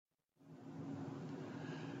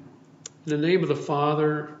In the name of the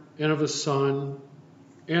Father, and of the Son,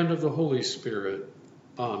 and of the Holy Spirit.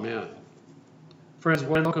 Amen. Friends,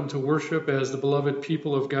 welcome to worship as the beloved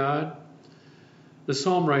people of God. The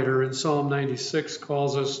psalm writer in Psalm 96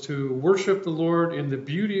 calls us to worship the Lord in the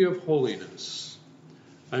beauty of holiness.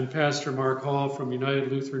 I'm Pastor Mark Hall from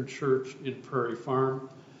United Lutheran Church in Prairie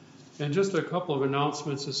Farm. And just a couple of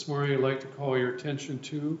announcements this morning I'd like to call your attention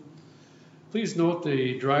to. Please note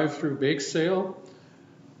the drive-through bake sale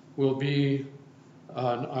will be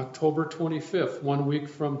on October 25th, 1 week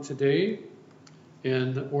from today,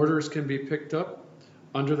 and orders can be picked up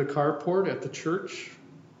under the carport at the church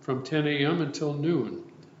from 10 a.m. until noon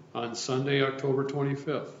on Sunday, October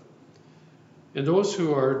 25th. And those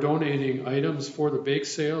who are donating items for the bake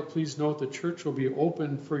sale, please note the church will be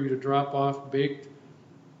open for you to drop off baked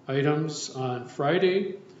items on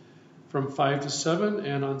Friday from 5 to 7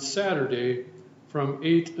 and on Saturday from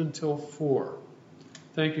 8 until 4.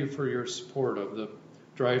 Thank you for your support of the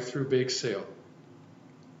drive-through bake sale.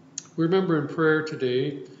 We remember in prayer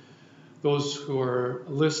today those who are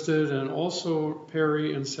listed, and also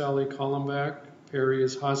Perry and Sally Collenbach. Perry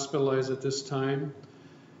is hospitalized at this time.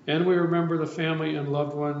 And we remember the family and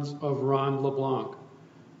loved ones of Ron LeBlanc,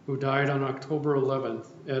 who died on October 11th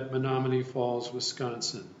at Menominee Falls,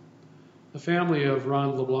 Wisconsin. The family of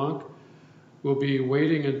Ron LeBlanc will be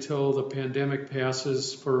waiting until the pandemic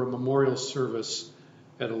passes for a memorial service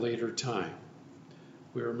at a later time.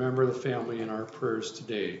 We remember the family in our prayers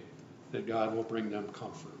today, that God will bring them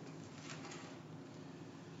comfort.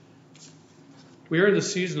 We are in the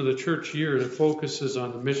season of the church year that focuses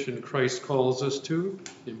on the mission Christ calls us to,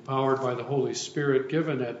 empowered by the Holy Spirit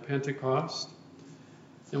given at Pentecost.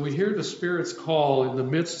 And we hear the Spirit's call in the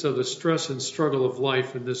midst of the stress and struggle of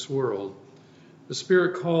life in this world. The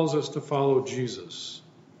Spirit calls us to follow Jesus.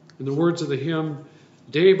 In the words of the hymn,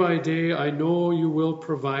 "Day by day I know you will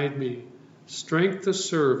provide me strength to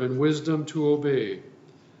serve and wisdom to obey.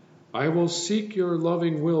 I will seek your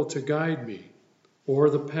loving will to guide me o'er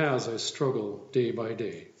the paths I struggle day by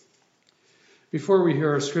day." Before we hear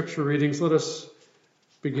our scripture readings, let us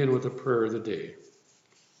begin with a prayer of the day.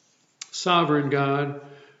 Sovereign God,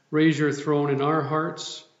 raise your throne in our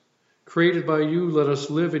hearts. Created by you, let us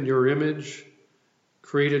live in your image.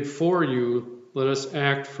 Created for you, let us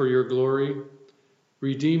act for your glory.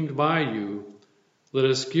 Redeemed by you, let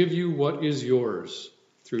us give you what is yours,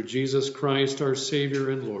 through Jesus Christ, our Savior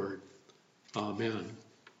and Lord. Amen.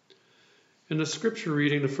 In the scripture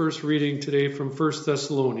reading, the first reading today from 1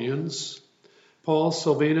 Thessalonians, Paul,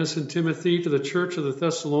 Silvanus, and Timothy to the church of the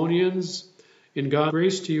Thessalonians, in God's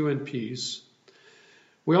grace to you and peace.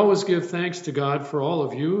 We always give thanks to God for all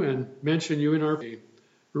of you and mention you in our prayer,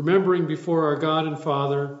 remembering before our God and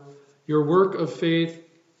Father your work of faith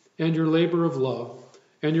and your labor of love,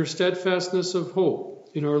 and your steadfastness of hope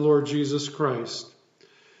in our Lord Jesus Christ.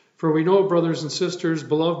 For we know, brothers and sisters,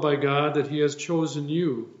 beloved by God, that he has chosen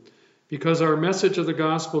you, because our message of the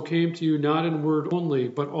gospel came to you not in word only,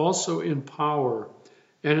 but also in power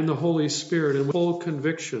and in the Holy Spirit and with full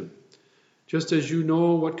conviction, just as you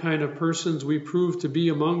know what kind of persons we proved to be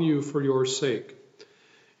among you for your sake.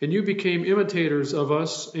 And you became imitators of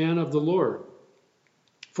us and of the Lord.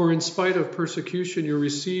 For in spite of persecution, you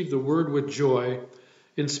received the word with joy,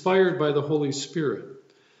 inspired by the Holy Spirit,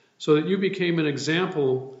 so that you became an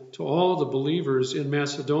example to all the believers in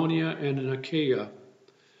Macedonia and in Achaia.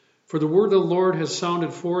 For the word of the Lord has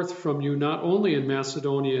sounded forth from you not only in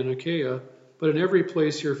Macedonia and Achaia, but in every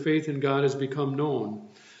place your faith in God has become known,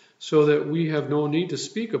 so that we have no need to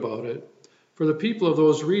speak about it. For the people of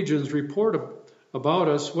those regions report about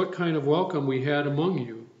us what kind of welcome we had among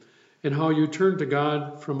you, and how you turned to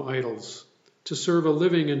God from idols, to serve a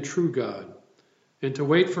living and true God, and to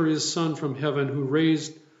wait for his Son from heaven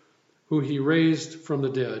who he raised from the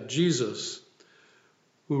dead, Jesus,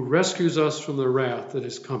 who rescues us from the wrath that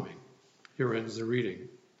is coming. Here ends the reading.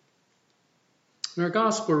 In our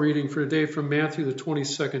gospel reading for today from Matthew, the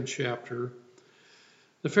 22nd chapter,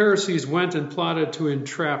 the Pharisees went and plotted to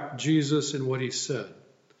entrap Jesus in what he said.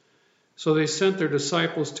 So they sent their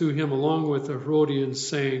disciples to him along with the Herodians,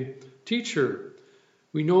 saying, "Teacher,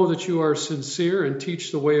 we know that you are sincere and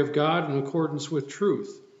teach the way of God in accordance with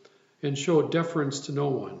truth, and show deference to no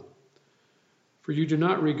one. For you do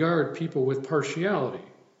not regard people with partiality.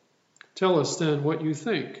 Tell us then what you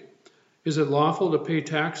think. Is it lawful to pay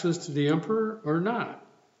taxes to the emperor or not?"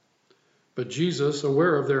 But Jesus,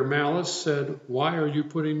 aware of their malice, said, "Why are you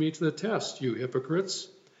putting me to the test, you hypocrites?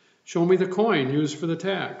 Show me the coin used for the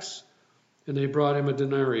tax." And they brought him a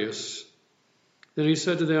denarius. Then he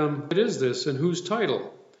said to them, "What is this, and whose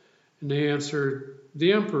title?" And they answered,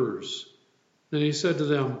 "The emperor's." Then he said to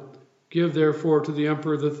them, Give therefore to the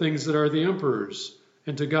emperor the things that are the emperor's,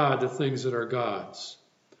 and to God the things that are God's.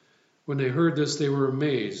 When they heard this, they were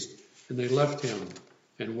amazed, and they left him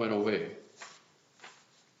and went away.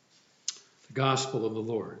 The Gospel of the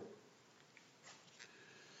Lord.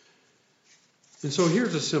 And so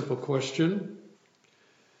here's a simple question.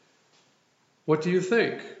 What do you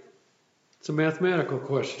think? It's a mathematical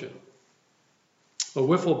question. A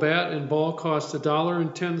wiffle bat and ball cost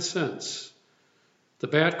 $1.10. The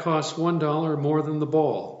bat costs $1 more than the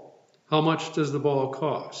ball. How much does the ball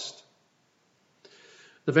cost?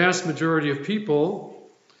 The vast majority of people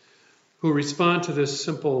who respond to this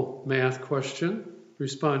simple math question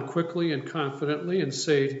respond quickly and confidently and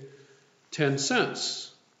say 10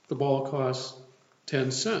 cents. The ball costs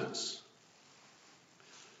 10 cents.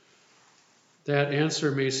 That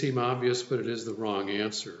answer may seem obvious, but it is the wrong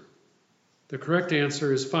answer. The correct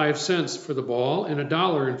answer is 5 cents for the ball and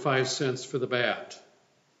 $1.05 for the bat.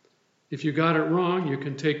 If you got it wrong, you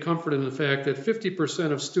can take comfort in the fact that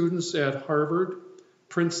 50% of students at Harvard,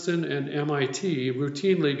 Princeton, and MIT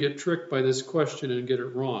routinely get tricked by this question and get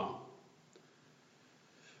it wrong.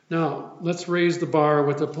 Now, let's raise the bar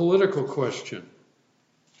with a political question.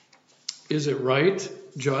 Is it right,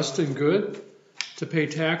 just, and good to pay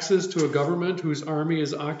taxes to a government whose army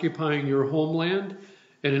is occupying your homeland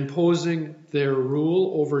and imposing their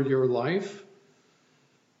rule over your life?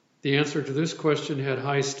 The answer to this question had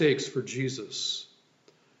high stakes for Jesus.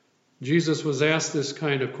 Jesus was asked this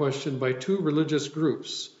kind of question by two religious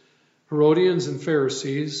groups, Herodians and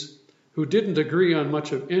Pharisees, who didn't agree on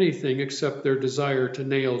much of anything except their desire to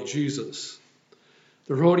nail Jesus.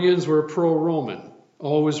 The Herodians were pro-Roman,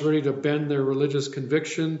 always ready to bend their religious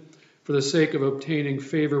conviction for the sake of obtaining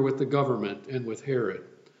favor with the government and with Herod,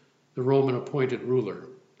 the Roman-appointed ruler.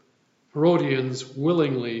 Herodians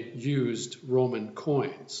willingly used Roman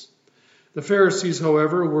coins. The Pharisees,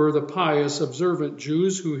 however, were the pious, observant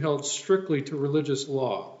Jews who held strictly to religious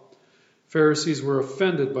law. Pharisees were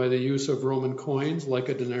offended by the use of Roman coins like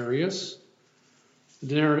a denarius. A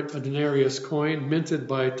denarius coin minted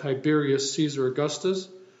by Tiberius Caesar Augustus,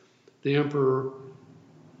 the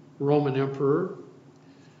Roman emperor,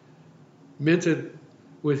 minted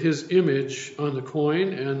with his image on the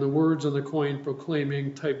coin and the words on the coin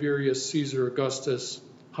proclaiming Tiberius Caesar Augustus,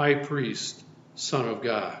 High Priest, Son of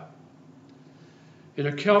God. In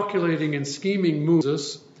a calculating and scheming move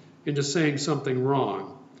into saying something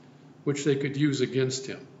wrong, which they could use against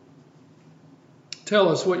him. Tell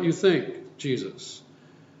us what you think, Jesus.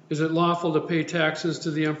 Is it lawful to pay taxes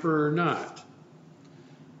to the emperor or not?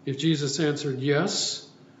 If Jesus answered yes,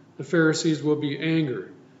 the Pharisees will be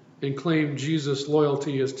angered and claim Jesus'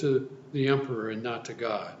 loyalty is to the emperor and not to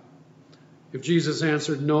God. If Jesus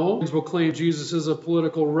answered no, they will claim Jesus is a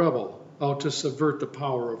political rebel out to subvert the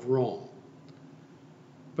power of Rome.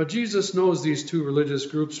 But Jesus knows these two religious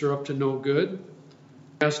groups are up to no good.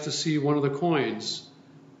 He asks to see one of the coins.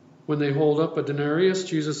 When they hold up a denarius,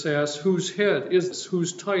 Jesus asks, whose head is this?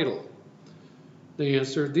 Whose title? They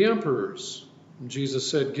answered, the emperor's. And Jesus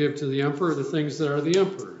said, give to the emperor the things that are the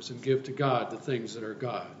emperor's, and give to God the things that are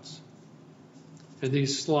God's. And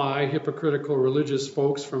these sly, hypocritical religious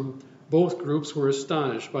folks from both groups were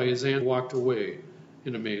astonished by his answer and walked away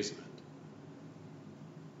in amazement.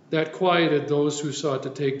 That quieted those who sought to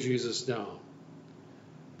take Jesus down.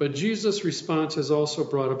 But Jesus' response has also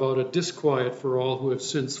brought about a disquiet for all who have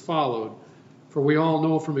since followed, for we all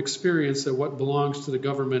know from experience that what belongs to the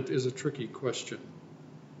government is a tricky question.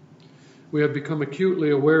 We have become acutely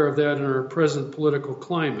aware of that in our present political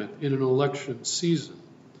climate in an election season.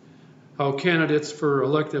 How candidates for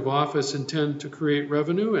elective office intend to create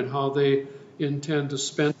revenue and how they intend to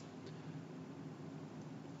spend.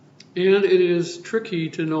 And it is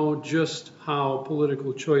tricky to know just how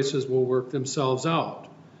political choices will work themselves out.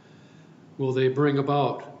 Will they bring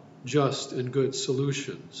about just and good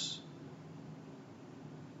solutions?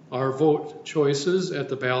 Our vote choices at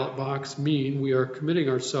the ballot box mean we are committing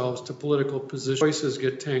ourselves to political positions. Choices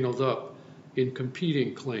get tangled up in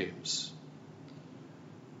competing claims.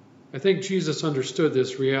 I think Jesus understood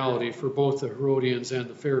this reality for both the Herodians and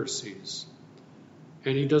the Pharisees.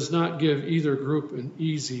 And he does not give either group an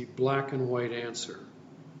easy black and white answer.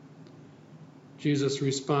 Jesus'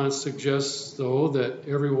 response suggests, though, that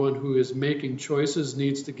everyone who is making choices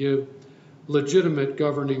needs to give legitimate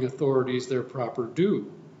governing authorities their proper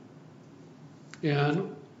due.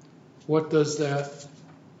 And what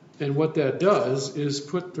that does is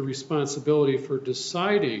put the responsibility for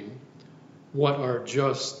deciding what are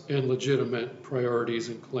just and legitimate priorities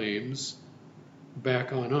and claims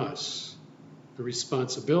back on us. The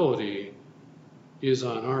responsibility is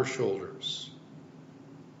on our shoulders.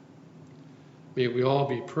 May we all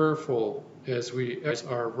be prayerful as we exercise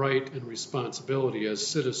our right and responsibility as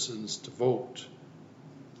citizens to vote.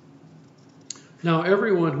 Now,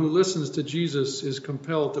 everyone who listens to Jesus is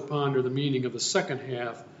compelled to ponder the meaning of the second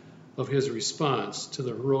half of his response to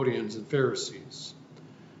the Herodians and Pharisees.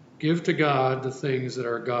 Give to God the things that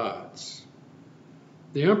are God's.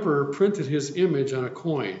 The emperor printed his image on a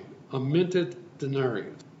coin, a minted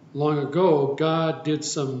denarius. Long ago, God did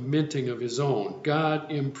some minting of his own.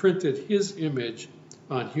 God imprinted his image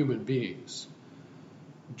on human beings.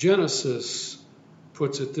 Genesis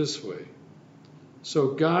puts it this way. So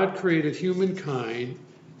God created humankind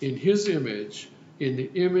in his image. In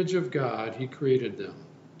the image of God, he created them.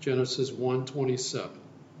 Genesis 1:27.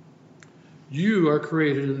 You are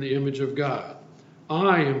created in the image of God.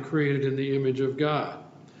 I am created in the image of God.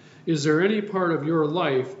 Is there any part of your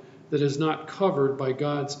life that is not covered by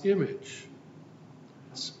God's image?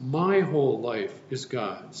 My whole life is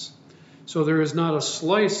God's. So there is not a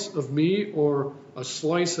slice of me or a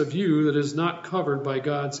slice of you that is not covered by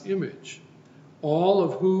God's image. All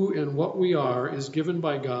of who and what we are is given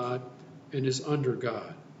by God and is under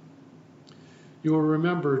God. You will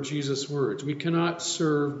remember Jesus' words. We cannot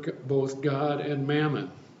serve both God and mammon,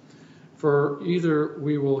 for either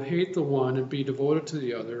we will hate the one and be devoted to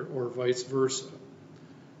the other, or vice versa.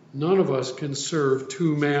 None of us can serve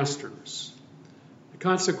two masters. The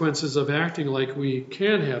consequences of acting like we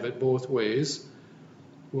can have it both ways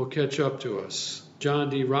will catch up to us. John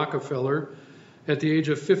D. Rockefeller, at the age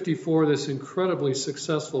of 54, this incredibly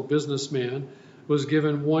successful businessman was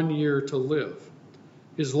given 1 year to live.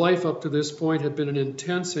 His life up to this point had been an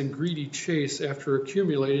intense and greedy chase after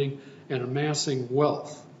accumulating and amassing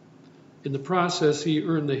wealth. In the process, he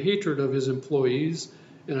earned the hatred of his employees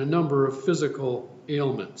and a number of physical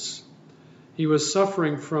ailments. He was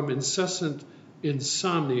suffering from incessant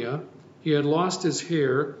insomnia. He had lost his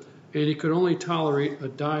hair, and he could only tolerate a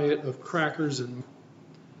diet of crackers and.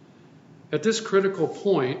 At this critical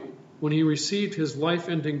point, when he received his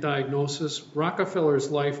life-ending diagnosis,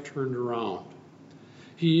 Rockefeller's life turned around.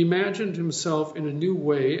 He imagined himself in a new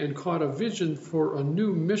way and caught a vision for a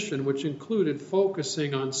new mission, which included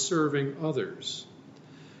focusing on serving others.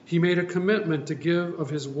 He made a commitment to give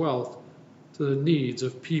of his wealth to the needs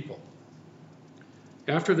of people.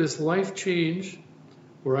 After this life change,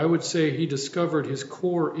 where I would say he discovered his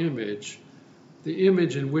core image, the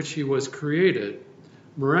image in which he was created,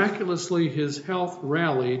 miraculously his health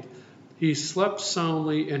rallied, he slept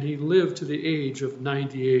soundly, and he lived to the age of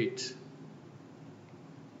 98.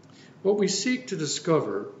 What we seek to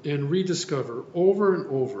discover and rediscover over and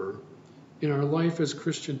over in our life as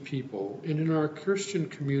Christian people and in our Christian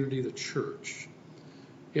community, the church,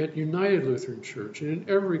 at United Lutheran Church and in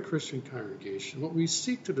every Christian congregation, what we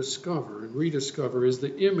seek to discover and rediscover is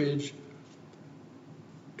the image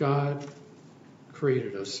God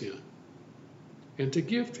created us in, and to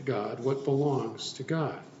give to God what belongs to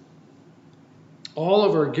God. All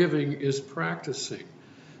of our giving is practicing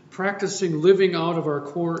living out of our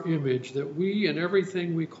core image that we and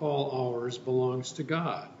everything we call ours belongs to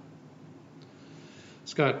God.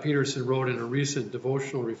 Scott Peterson wrote in a recent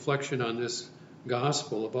devotional reflection on this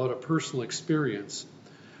gospel about a personal experience.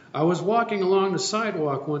 I was walking along the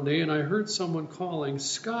sidewalk one day and I heard someone calling,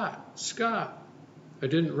 "Scott, Scott." I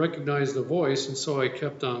didn't recognize the voice, and so I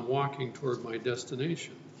kept on walking toward my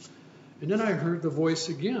destination. And then I heard the voice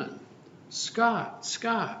again, "Scott,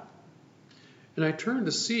 Scott." And I turned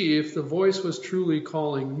to see if the voice was truly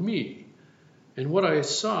calling me. And what I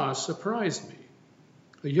saw surprised me.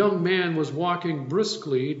 A young man was walking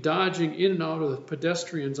briskly, dodging in and out of the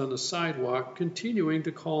pedestrians on the sidewalk, continuing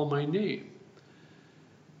to call my name.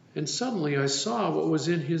 And suddenly I saw what was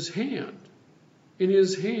in his hand. In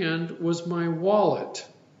his hand was my wallet.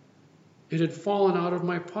 It had fallen out of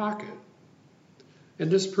my pocket. And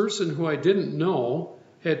this person who I didn't know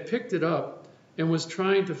had picked it up and was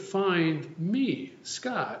trying to find me,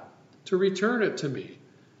 Scott, to return it to me.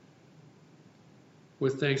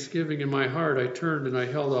 With thanksgiving in my heart, I turned and I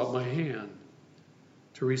held out my hand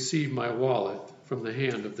to receive my wallet from the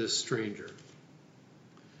hand of this stranger.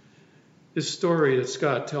 This story that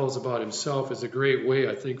Scott tells about himself is a great way,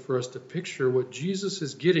 I think, for us to picture what Jesus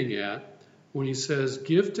is getting at when he says,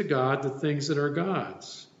 give to God the things that are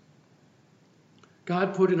God's.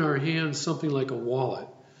 God put in our hands something like a wallet.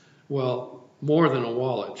 Well, more than a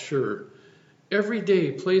wallet, sure. Every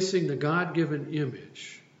day placing the God-given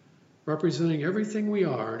image, representing everything we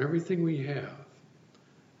are and everything we have.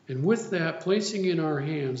 And with that, placing in our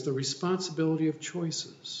hands the responsibility of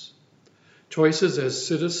choices. Choices as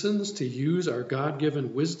citizens to use our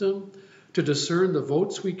God-given wisdom, to discern the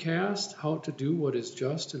votes we cast, how to do what is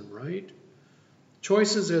just and right.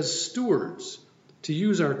 choices as stewards to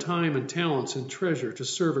use our time and talents and treasure to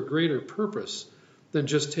serve a greater purpose than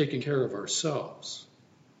just taking care of ourselves.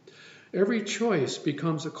 Every choice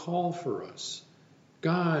becomes a call for us,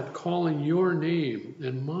 God calling your name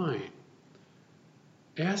and mine,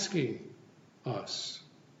 asking us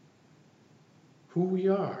who we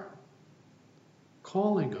are,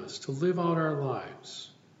 calling us to live out our lives.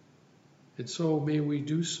 And so may we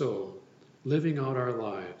do so, living out our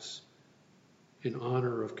lives in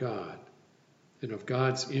honor of God and of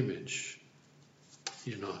God's image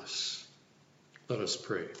in us. Let us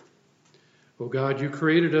pray. Oh God, you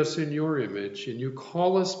created us in your image, and you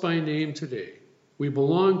call us by name today. We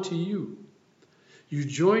belong to you. You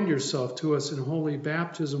joined yourself to us in holy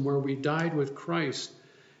baptism, where we died with Christ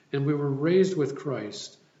and we were raised with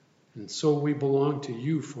Christ, and so we belong to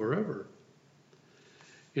you forever.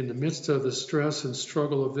 In the midst of the stress and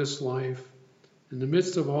struggle of this life, in the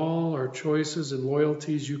midst of all our choices and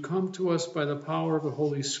loyalties, you come to us by the power of the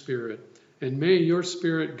Holy Spirit, and may your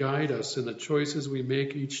Spirit guide us in the choices we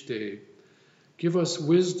make each day. Give us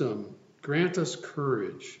wisdom, grant us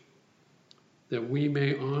courage, that we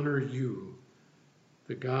may honor you,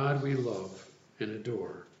 the God we love and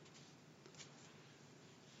adore.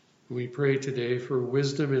 We pray today for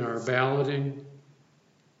wisdom in our balloting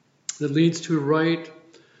that leads to right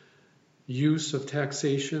use of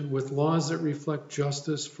taxation with laws that reflect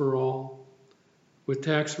justice for all, with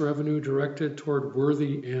tax revenue directed toward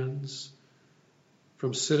worthy ends,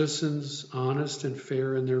 from citizens honest and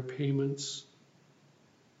fair in their payments,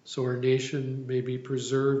 so our nation may be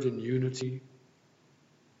preserved in unity.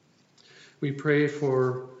 We pray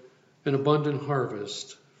for an abundant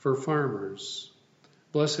harvest for farmers.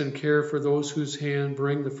 Bless and care for those whose hand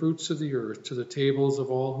bring the fruits of the earth to the tables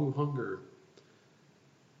of all who hunger.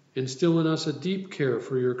 Instill in us a deep care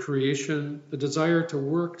for your creation, the desire to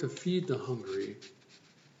work to feed the hungry.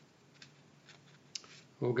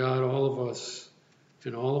 Oh God, all of us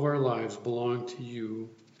and all of our lives belong to you.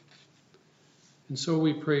 And so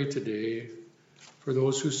we pray today for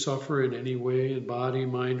those who suffer in any way, in body,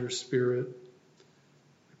 mind, or spirit.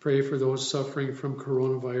 We pray for those suffering from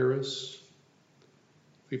coronavirus.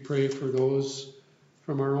 We pray for those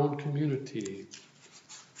from our own community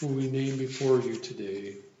who we name before you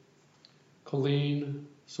today. Colleen,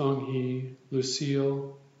 Songhee,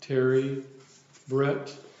 Lucille, Terry,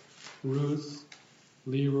 Brett, Ruth,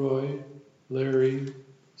 Leroy, Larry,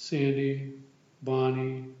 Sandy,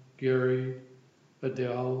 Bonnie, Gary,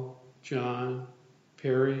 Adele, John,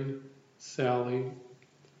 Perry, Sally,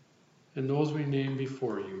 and those we name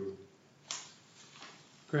before you.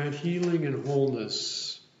 Grant healing and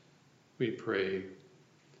wholeness, we pray.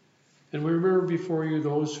 And we remember before you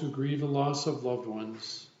those who grieve the loss of loved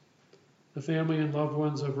ones, the family and loved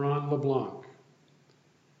ones of Ron LeBlanc.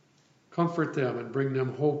 Comfort them and bring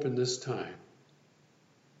them hope in this time.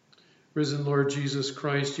 Risen Lord Jesus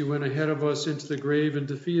Christ, you went ahead of us into the grave and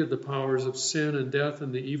defeated the powers of sin and death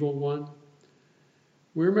and the evil one.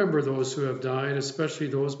 We remember those who have died, especially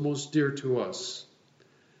those most dear to us.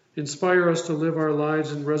 Inspire us to live our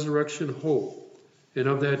lives in resurrection hope, and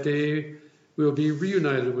of that day we will be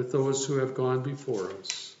reunited with those who have gone before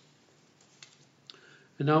us.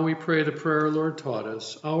 And now we pray the prayer our Lord taught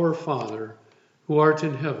us. Our Father, who art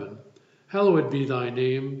in heaven, hallowed be thy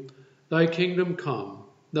name. Thy kingdom come,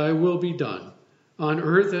 thy will be done, on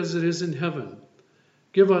earth as it is in heaven.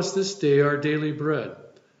 Give us this day our daily bread,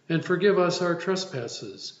 and forgive us our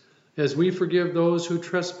trespasses, as we forgive those who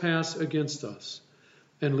trespass against us.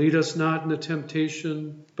 And lead us not into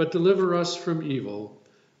temptation, but deliver us from evil.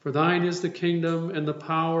 For thine is the kingdom, and the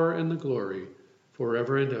power, and the glory,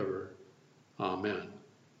 forever and ever. Amen.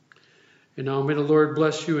 And now may the Lord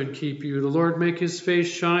bless you and keep you. The Lord make his face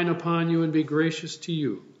shine upon you and be gracious to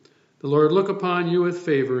you. The Lord look upon you with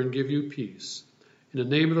favor and give you peace. In the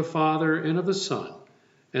name of the Father, and of the Son,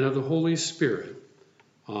 and of the Holy Spirit.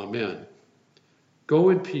 Amen. Go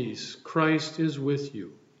in peace. Christ is with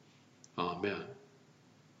you. Amen.